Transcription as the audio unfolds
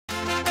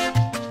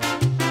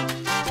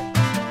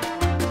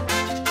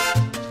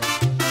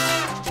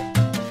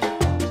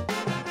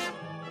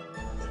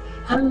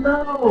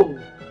Hello,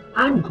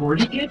 I'm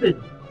Gordie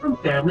Gibbon from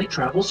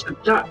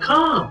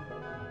FamilyTravelScoop.com.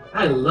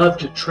 I love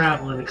to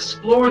travel and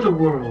explore the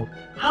world.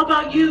 How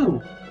about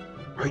you?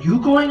 Are you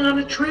going on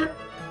a trip?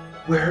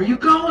 Where are you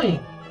going?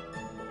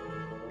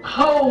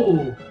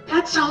 Oh,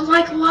 that sounds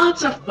like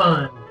lots of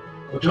fun.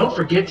 Well, don't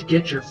forget to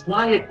get your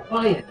Fly It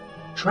Quiet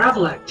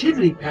travel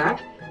activity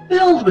pack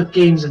filled with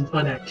games and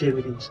fun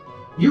activities.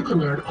 You can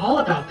learn all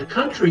about the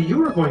country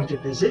you are going to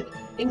visit,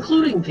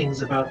 including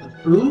things about the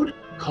food,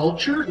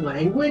 culture,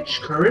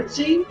 language,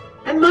 currency,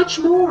 and much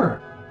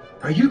more.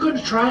 Are you going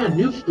to try a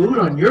new food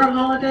on your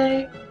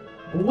holiday?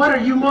 What are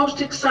you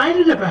most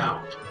excited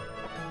about?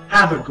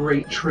 Have a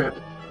great trip,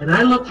 and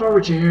I look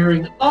forward to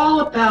hearing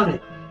all about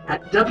it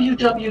at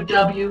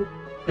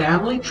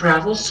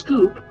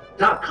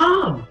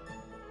www.familytravelscoop.com.